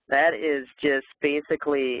that is just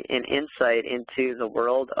basically an insight into the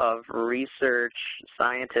world of research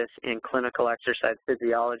scientists in clinical exercise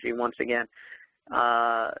physiology. Once again,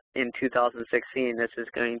 in 2016, this is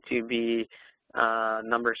going to be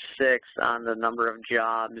number 6 on the number of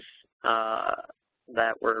jobs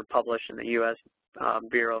that were published in the U.S.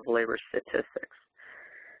 Bureau of Labor Statistics.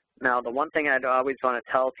 Now, the one thing I'd always want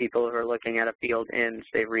to tell people who are looking at a field in,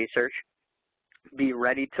 say, research, be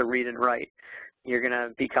ready to read and write. You're going to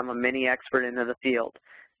become a mini expert into the field.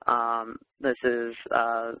 This is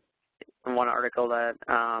one article that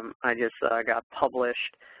I just got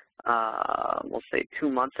published, we'll say 2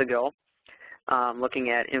 months ago, looking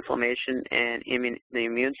at inflammation and the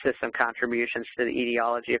immune system contributions to the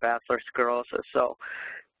etiology of atherosclerosis. So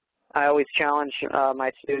I always challenge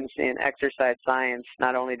my students in exercise science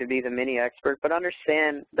not only to be the mini expert, but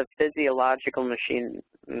understand the physiological machine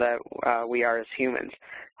that we are as humans.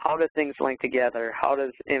 How do things link together? How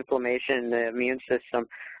does inflammation in the immune system,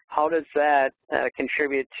 how does that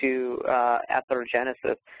contribute to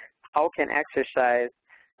atherogenesis? How can exercise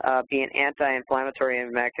be an anti-inflammatory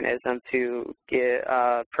mechanism to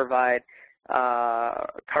provide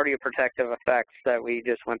cardioprotective effects that we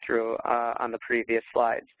just went through on the previous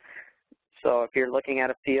slides? So if you're looking at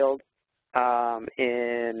a field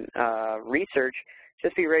in research,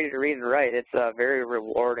 just be ready to read and write. It's a very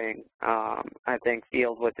rewarding, I think,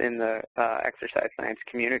 field within the exercise science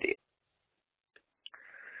community.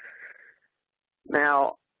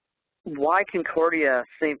 Now, why Concordia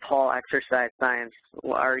St. Paul Exercise Science?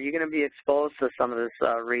 Are you going to be exposed to some of this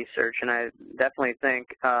research? And I definitely think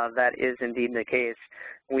that is indeed the case.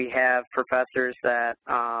 We have professors that,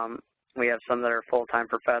 we have some that are full-time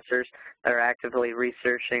professors that are actively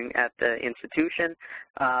researching at the institution,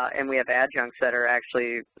 and we have adjuncts that are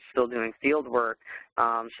actually still doing field work,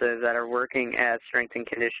 so that are working as strength and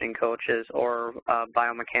conditioning coaches or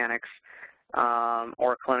biomechanics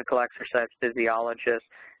or clinical exercise physiologists.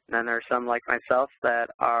 And then there are some like myself that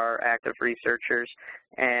are active researchers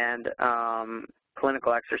and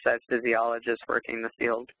clinical exercise physiologists working in the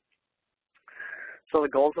field. So the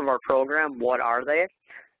goals of our program, what are they?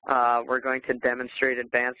 We're going to demonstrate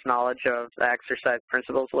advanced knowledge of the exercise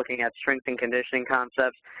principles, looking at strength and conditioning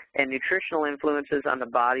concepts and nutritional influences on the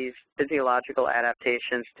body's physiological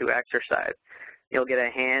adaptations to exercise. You'll get a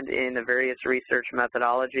hand in the various research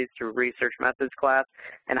methodologies through research methods class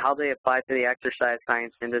and how they apply to the exercise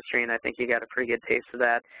science industry, and I think you got a pretty good taste of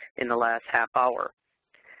that in the last half hour.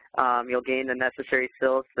 You'll gain the necessary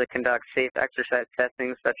skills to conduct safe exercise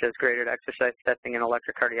testing, such as graded exercise testing and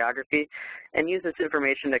electrocardiography, and use this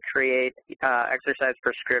information to create exercise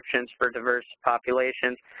prescriptions for diverse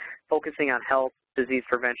populations, focusing on health, disease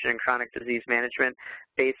prevention, and chronic disease management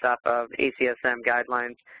based off of ACSM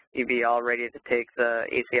guidelines. You'd be all ready to take the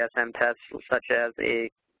ACSM tests, such as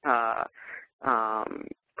a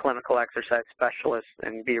clinical exercise specialist,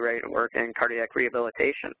 and be ready to work in cardiac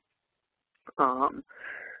rehabilitation.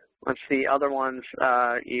 Let's see, other ones,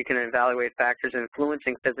 you can evaluate factors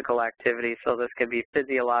influencing physical activity. So this could be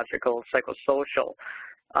physiological, psychosocial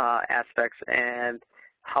aspects, and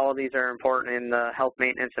how these are important in the health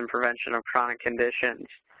maintenance and prevention of chronic conditions.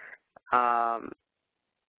 Other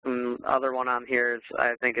one on here is,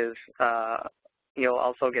 I think, is you'll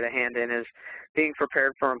also get a hand in is being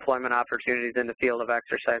prepared for employment opportunities in the field of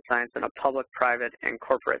exercise science in a public, private, and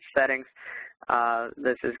corporate settings.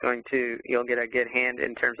 This is going to, you'll get a good hand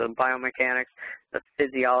in terms of biomechanics, the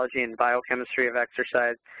physiology and biochemistry of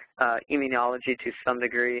exercise, immunology to some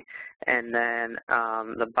degree, and then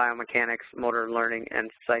the biomechanics, motor learning,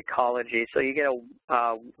 and psychology. So you get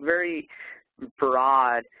a very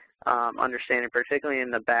broad understanding, particularly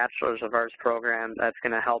in the Bachelor's of Arts program, that's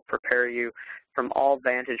going to help prepare you from all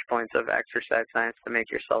vantage points of exercise science to make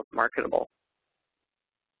yourself marketable.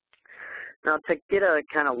 Now, to get a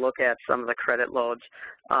kind of look at some of the credit loads,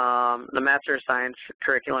 the Master of Science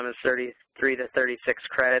curriculum is 33 to 36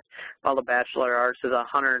 credits, while the Bachelor of Arts is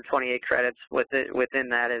 128 credits. Within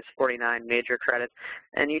that is 49 major credits.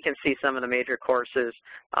 And you can see some of the major courses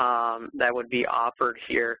that would be offered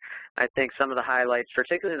here. I think some of the highlights,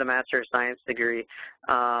 particularly the Master of Science degree,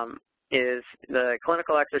 is the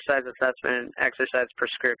clinical exercise assessment, exercise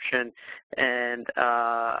prescription, and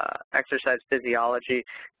exercise physiology,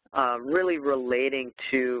 really relating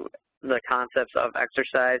to the concepts of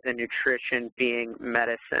exercise and nutrition being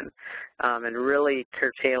medicine, and really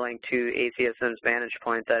curtailing to ACSM's vantage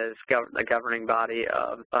point, that is the governing body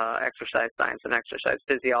of exercise science and exercise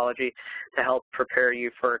physiology, to help prepare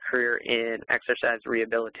you for a career in exercise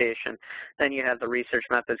rehabilitation. Then you have the research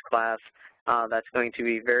methods class. That's going to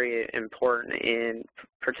be very important in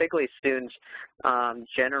particularly students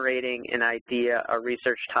generating an idea, a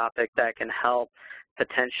research topic that can help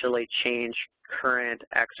potentially change current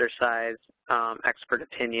exercise expert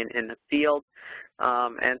opinion in the field,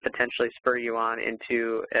 and potentially spur you on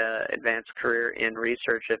into an advanced career in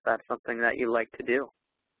research if that's something that you like to do.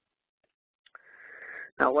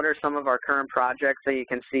 Now, what are some of our current projects that you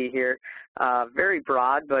can see here? Very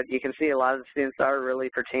broad, but you can see a lot of the students are really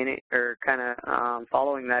pertaining or kind of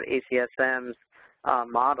following that ACSM's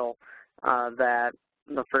model. That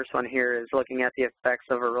the first one here is looking at the effects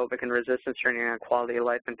of aerobic and resistance training on quality of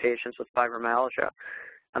life in patients with fibromyalgia.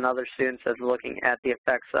 Another student says looking at the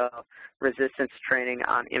effects of resistance training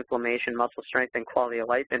on inflammation, muscle strength, and quality of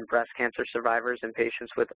life in breast cancer survivors and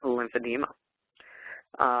patients with lymphedema.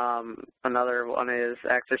 Another one is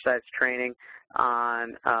exercise training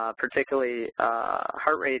on particularly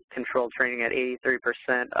heart rate control training at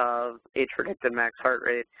 83% of age-predicted max heart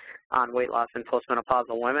rate on weight loss in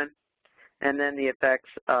postmenopausal women. And then the effects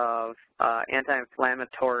of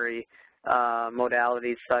anti-inflammatory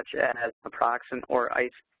modalities such as naproxen or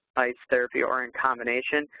ice therapy, or in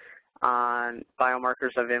combination, on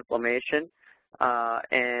biomarkers of inflammation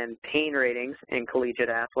and pain ratings in collegiate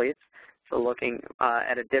athletes. So looking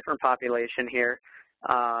at a different population here.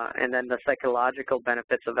 And then the psychological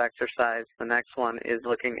benefits of exercise. The next one is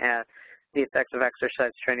looking at the effects of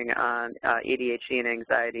exercise training on ADHD and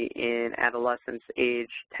anxiety in adolescents age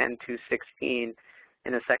 10 to 16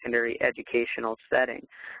 in a secondary educational setting.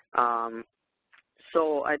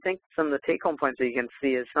 So I think some of the take-home points that you can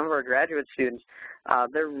see is some of our graduate students,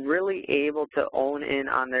 they're really able to own in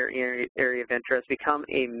on their area of interest, become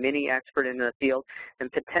a mini expert in the field, and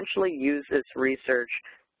potentially use this research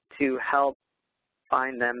to help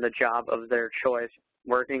find them the job of their choice,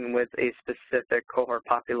 working with a specific cohort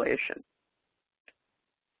population.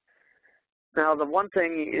 Now, the one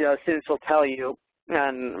thing students will tell you,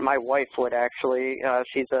 and my wife would actually,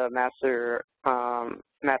 she's a Master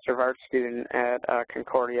of Arts student at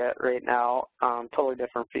Concordia right now, totally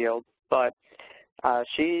different field, but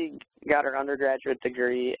she got her undergraduate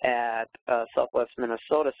degree at Southwest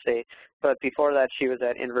Minnesota State, but before that she was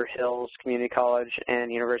at Inver Hills Community College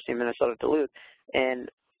and University of Minnesota Duluth,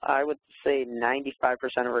 and I would say 95%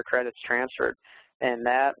 of her credits transferred, and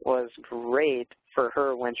that was great for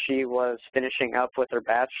her when she was finishing up with her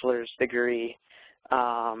bachelor's degree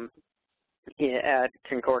at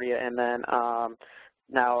Concordia, and then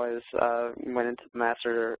now went into the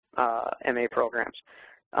Master MA programs.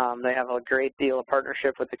 They have a great deal of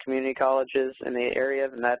partnership with the community colleges in the area,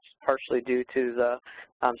 and that's partially due to the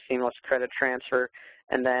seamless credit transfer.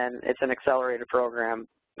 And then it's an accelerated program.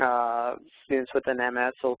 Students within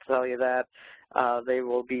MS will tell you that they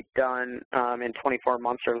will be done in 24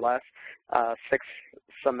 months or less. 6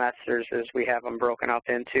 semesters as we have them broken up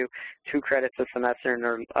into 2 credits a semester, and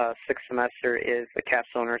their 6th semester is the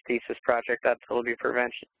capstone or thesis project that they'll be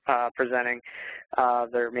presenting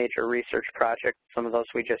their major research project. Some of those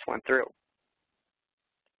we just went through.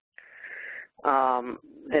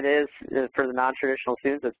 It is, for the non-traditional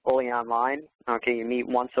students, it's fully online. Okay, you meet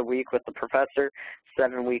once a week with the professor,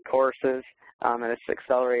 7-week courses, and it's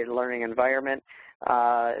accelerated learning environment.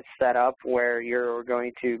 It's set up where you're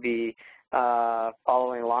going to be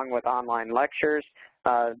following along with online lectures,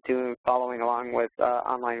 following along with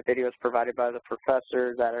online videos provided by the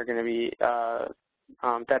professor that are going to be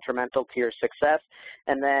detrimental to your success,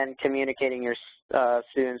 and then communicating your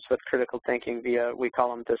students with critical thinking via, we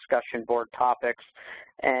call them discussion board topics.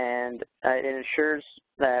 And it ensures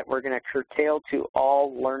that we're going to curtail to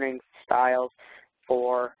all learning styles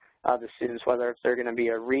for the students, whether if they're going to be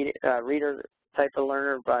a reader type of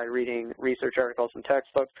learner by reading research articles and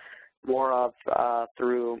textbooks, more of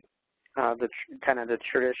through the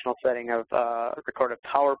traditional setting of recorded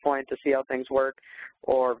PowerPoint to see how things work,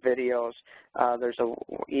 or videos. There's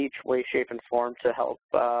each way, shape, and form to help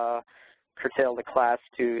curtail the class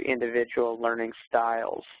to individual learning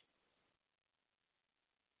styles.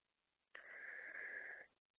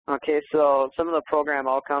 Okay, so some of the program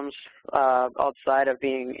outcomes outside of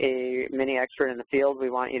being a mini expert in the field, we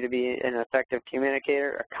want you to be an effective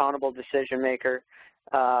communicator, accountable decision maker,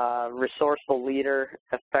 resourceful leader,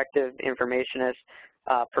 effective informationist,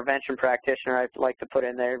 prevention practitioner I'd like to put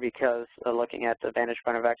in there because looking at the vantage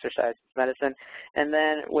point of exercise medicine. And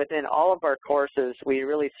then within all of our courses, we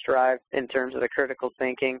really strive in terms of the critical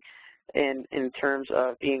thinking, in terms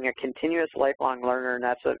of being a continuous lifelong learner, and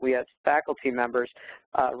that's what we as faculty members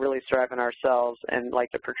really strive in ourselves and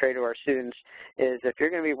like to portray to our students, is if you're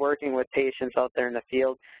going to be working with patients out there in the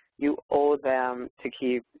field, you owe them to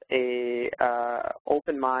keep a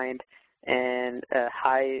open mind and a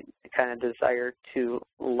high kind of desire to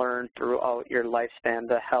learn throughout your lifespan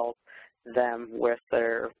to help them with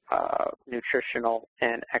their nutritional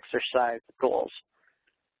and exercise goals.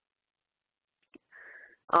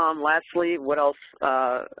 Lastly, what else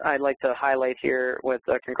I'd like to highlight here with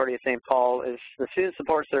Concordia St. Paul is the student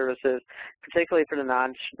support services, particularly for the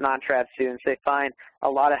non-trad students. They find a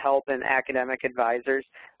lot of help in academic advisors,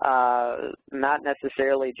 not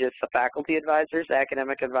necessarily just the faculty advisors,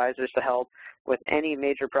 academic advisors to help with any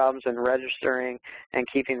major problems in registering and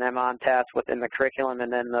keeping them on task within the curriculum,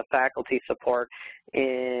 and then the faculty support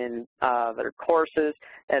in their courses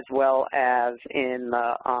as well as in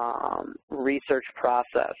the research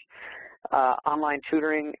process. Online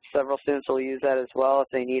tutoring, several students will use that as well if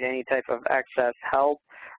they need any type of excess help,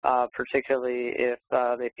 particularly if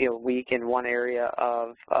they feel weak in one area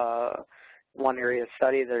of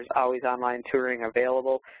study. There's always online tutoring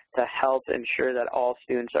available to help ensure that all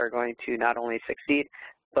students are going to not only succeed,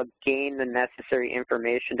 but gain the necessary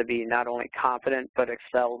information to be not only confident, but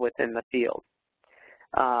excel within the field.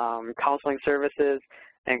 Counseling services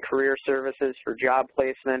and career services for job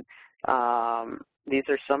placement. These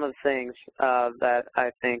are some of the things that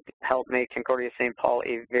I think help make Concordia St. Paul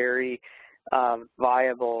a very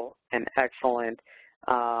viable and excellent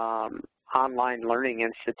online learning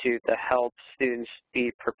institute to help students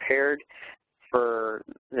be prepared for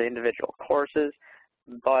the individual courses,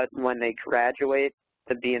 but when they graduate,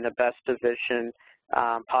 to be in the best position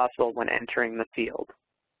possible when entering the field.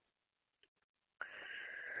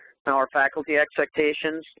 Now, our faculty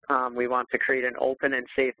expectations, we want to create an open and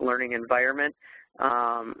safe learning environment.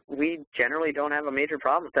 We generally don't have a major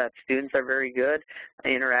problem with that. Students are very good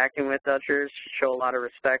interacting with others, show a lot of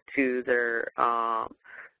respect to their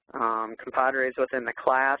compadres within the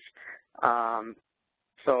class.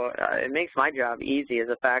 So it makes my job easy as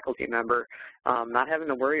a faculty member, not having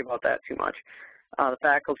to worry about that too much. The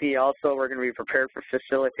faculty also, we're going to be prepared for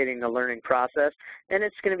facilitating the learning process, and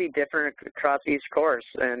it's going to be different across each course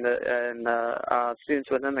and the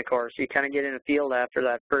students within the course. You kind of get in a field after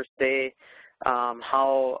that first day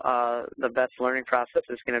how the best learning process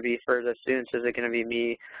is going to be for the students. Is it going to be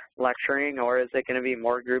me lecturing, or is it going to be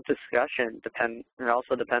more group discussion? It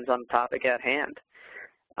also depends on the topic at hand.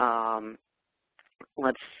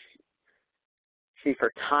 Let's see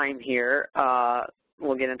for time here.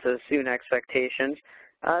 We'll get into the student expectations.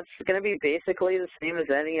 It's going to be basically the same as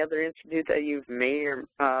any other institute that you've made or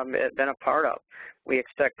been a part of. We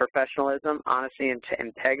expect professionalism, honesty, and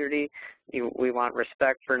integrity. We want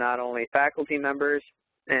respect for not only faculty members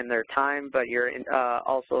and their time, but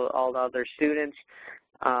also all the other students.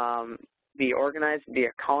 Be organized, be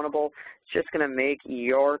accountable. It's just going to make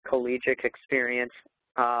your collegiate experience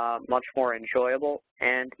much more enjoyable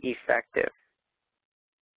and effective.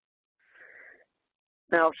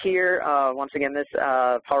 Now here, once again, this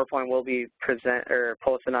PowerPoint will be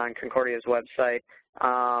posted on Concordia's website,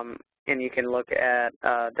 and you can look at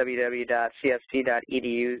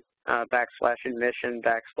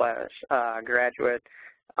www.csp.edu/admission/graduate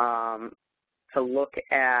to look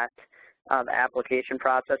at the application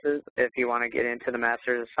processes if you want to get into the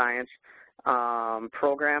Master of Science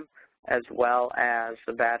program, as well as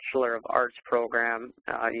the Bachelor of Arts program.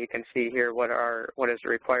 You can see here what is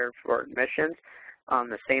required for admissions.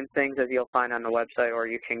 The same things as you'll find on the website, or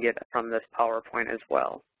you can get from this PowerPoint as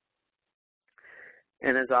well.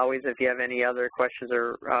 And as always, if you have any other questions,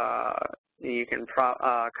 or you can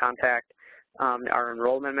contact our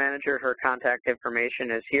enrollment manager. Her contact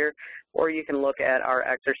information is here, or you can look at our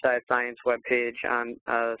exercise science webpage on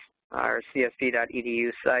our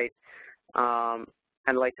csp.edu site.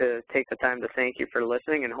 I'd like to take the time to thank you for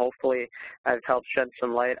listening, and hopefully I've helped shed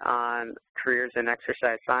some light on careers in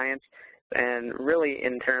exercise science, and really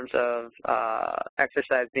in terms of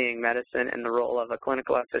exercise being medicine and the role of a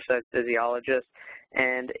clinical exercise physiologist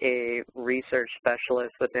and a research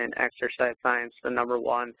specialist within exercise science, the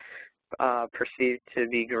 #1 perceived to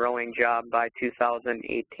be growing job by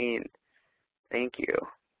 2018. Thank you.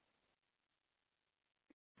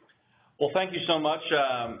 Well, thank you so much,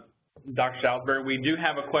 Dr. Salisbury. We do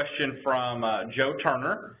have a question from Joe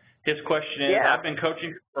Turner. His question is, I've been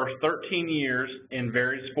coaching for 13 years in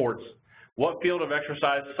various sports. What field of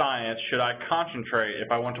exercise science should I concentrate if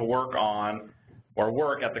I want to work on or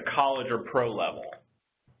work at the college or pro level?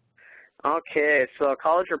 Okay, so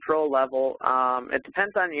college or pro level, it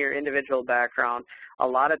depends on your individual background. A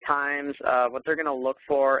lot of times what they're going to look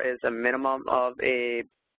for is a minimum of a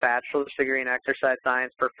bachelor's degree in exercise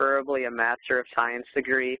science, preferably a Master of Science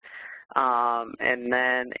degree, and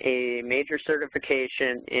then a major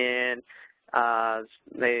certification in,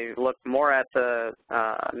 they look more at the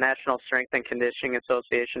National Strength and Conditioning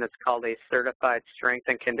Association. It's called a Certified Strength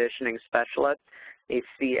and Conditioning Specialist, a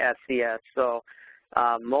CSCS. So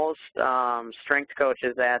most strength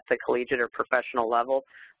coaches at the collegiate or professional level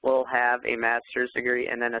will have a master's degree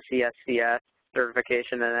and then a CSCS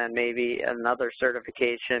certification, and then maybe another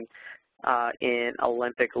certification in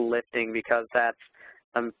Olympic lifting, because that's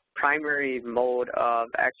the primary mode of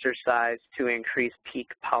exercise to increase peak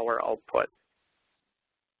power output.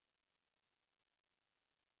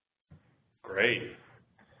 Great.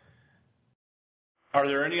 Are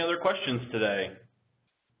there any other questions today?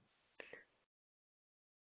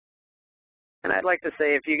 And I'd like to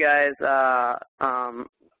say, if you guys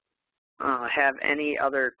have any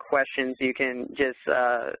other questions, you can just,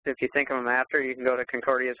 if you think of them after, you can go to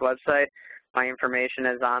Concordia's website. My information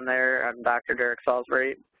is on there. I'm Dr. Derek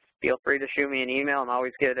Salisbury. Feel free to shoot me an email. I'm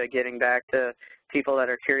always good at getting back to people that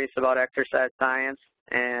are curious about exercise science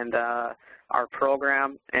and our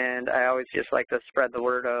program. And I always just like to spread the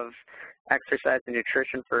word of exercise and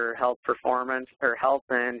nutrition for health performance, or health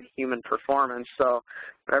and human performance. So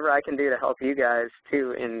whatever I can do to help you guys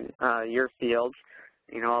too in your fields,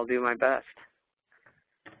 you know, I'll do my best.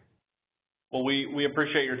 Well, we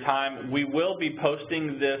appreciate your time. We will be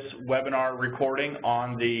posting this webinar recording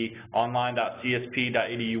on the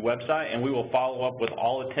online.csp.edu website, and we will follow up with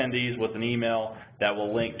all attendees with an email that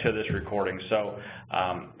will link to this recording. So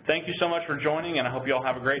thank you so much for joining, and I hope you all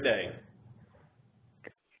have a great day.